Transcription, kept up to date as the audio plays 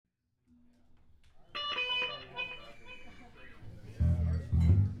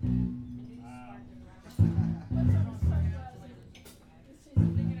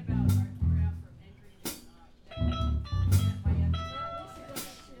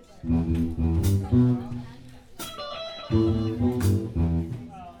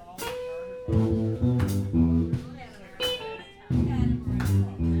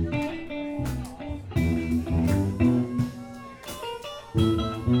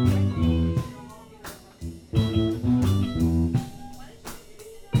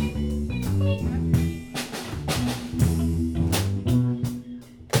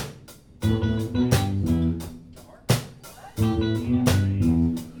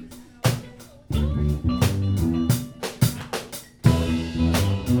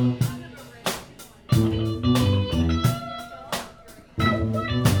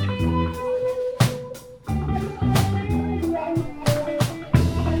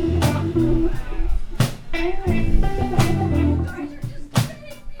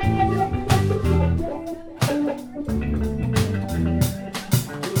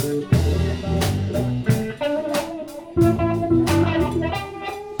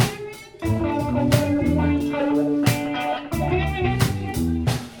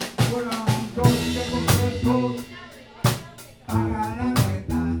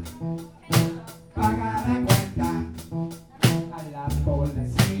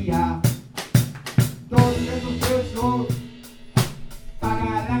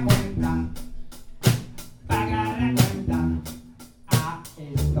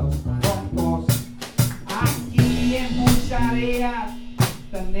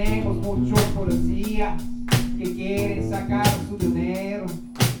Tenemos muchos policías que quieren sacar su dinero,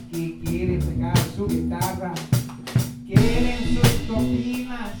 que quieren sacar su guitarra, quieren sus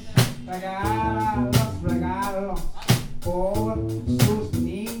propinas, pagar los regalos por sus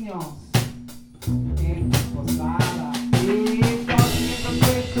niños en posada. Y 200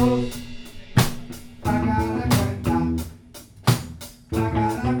 pesos, pagar la cuenta,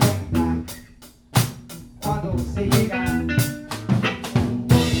 cuando se llega.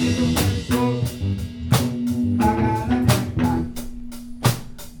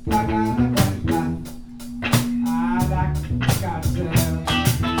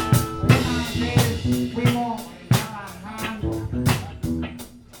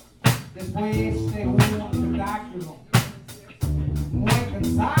 Después de un espectáculo muy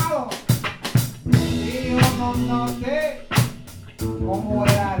cansado, y yo no noté cómo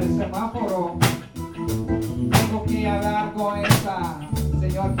era el semáforo. Tengo que hablar con esta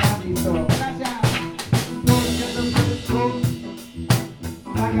señor Cándido. Gracias.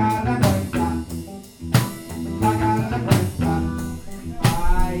 Pagar la cuenta, pagar la cuenta.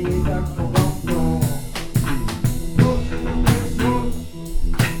 Ay, está corrupto.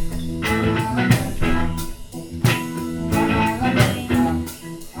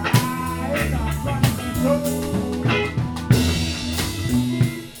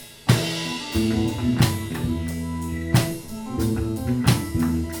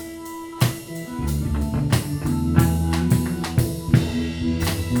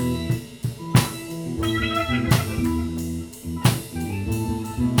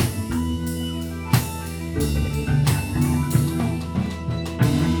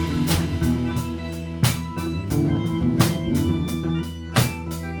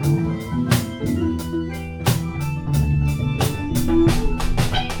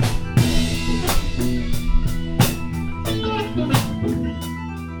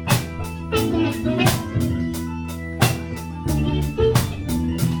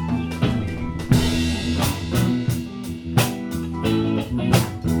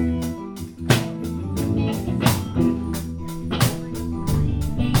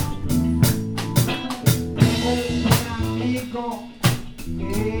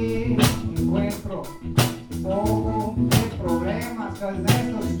 Que encuentro poco de problemas,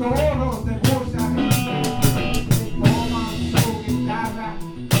 estos toros de mucha gente se toman su guitarra,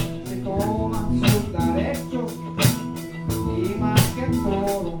 se toman sus derechos y más que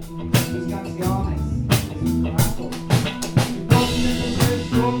todo sus canciones, sus brazos. Entonces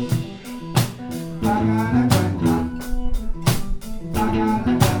eso, paga la cuenta, paga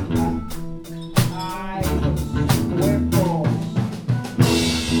la cuenta. Ay, los cuerpos.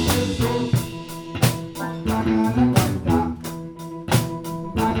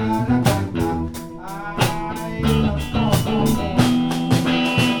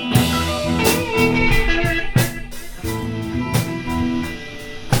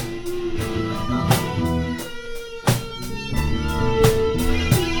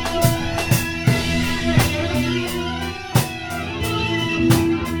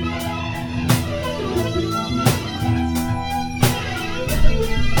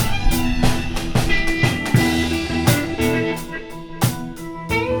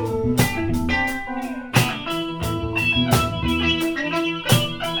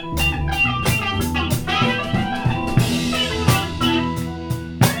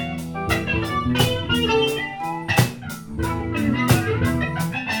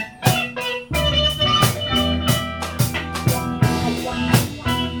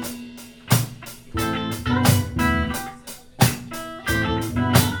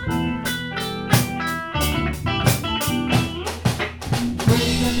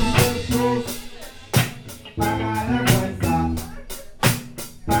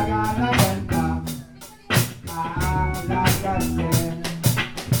 paga la cuenta a la cárcel.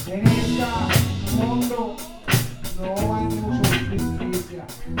 En este mundo no hay mucha justicia,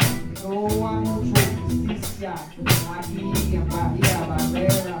 no hay mucha justicia aquí en Bahía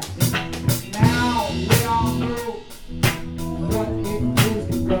Banderas. Now we all know what it is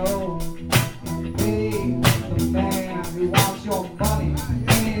to go and pay the man who wants your money in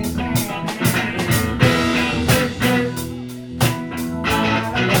his hand.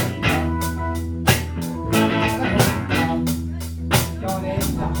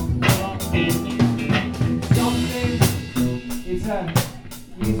 It's an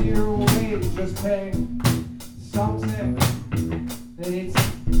easier way to just pay something that it's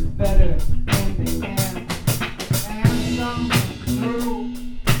better in the end. And something true,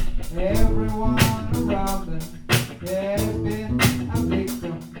 everyone around them has been a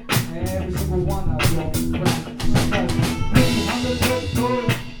victim. Every single one of your friends. 300 good,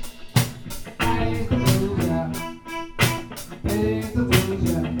 pays the blues, yeah. Pays the blues,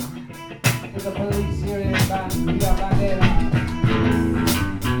 yeah. It's the police here in Bahía Banderas.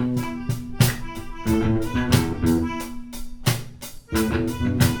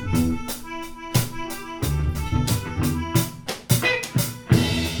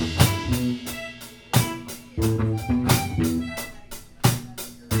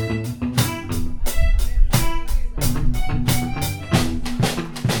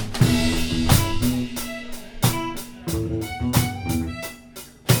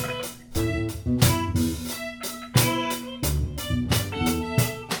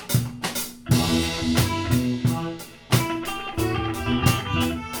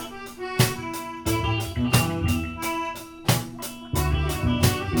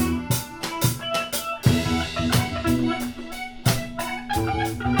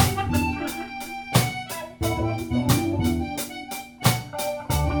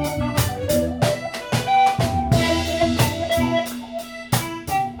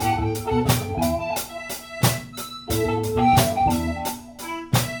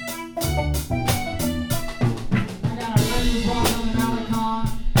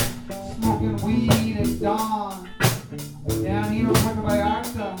 Weed at dawn down here in Puerto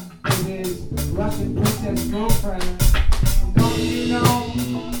Vallarta with his Russian princess girlfriend. And don't you know,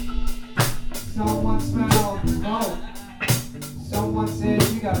 someone smelled smoke. Someone said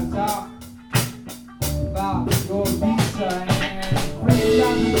you gotta talk about your visa and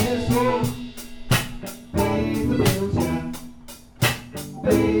 $3,000 pay the bills, yeah.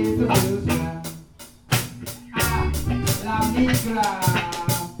 Pay the bills, yeah. Ah, la migra.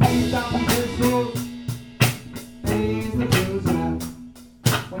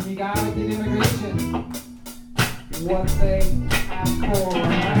 When you gotta get immigration, what they ask for,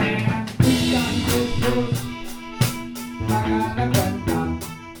 man. Paga la cuenta,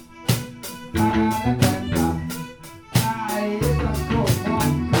 paga la cuenta. Ay, estas cosas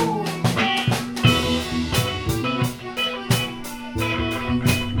no.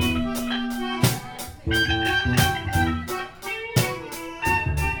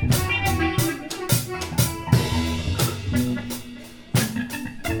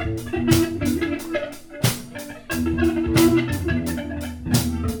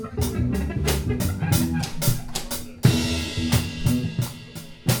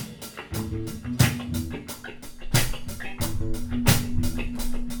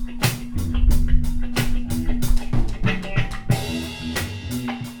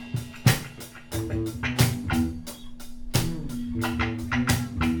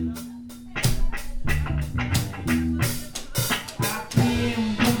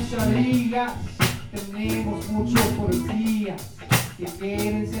 Tenemos muchos policías que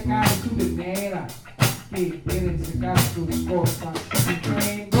quieren sacar tu dinero, que quieren sacar tus cosas.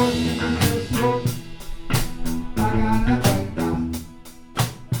 Paga la cuenta,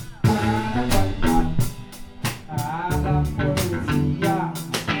 paga la cuenta a la policía.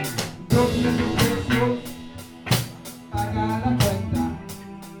 200 pesos, paga la cuenta,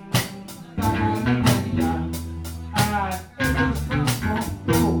 paga la cuenta a estos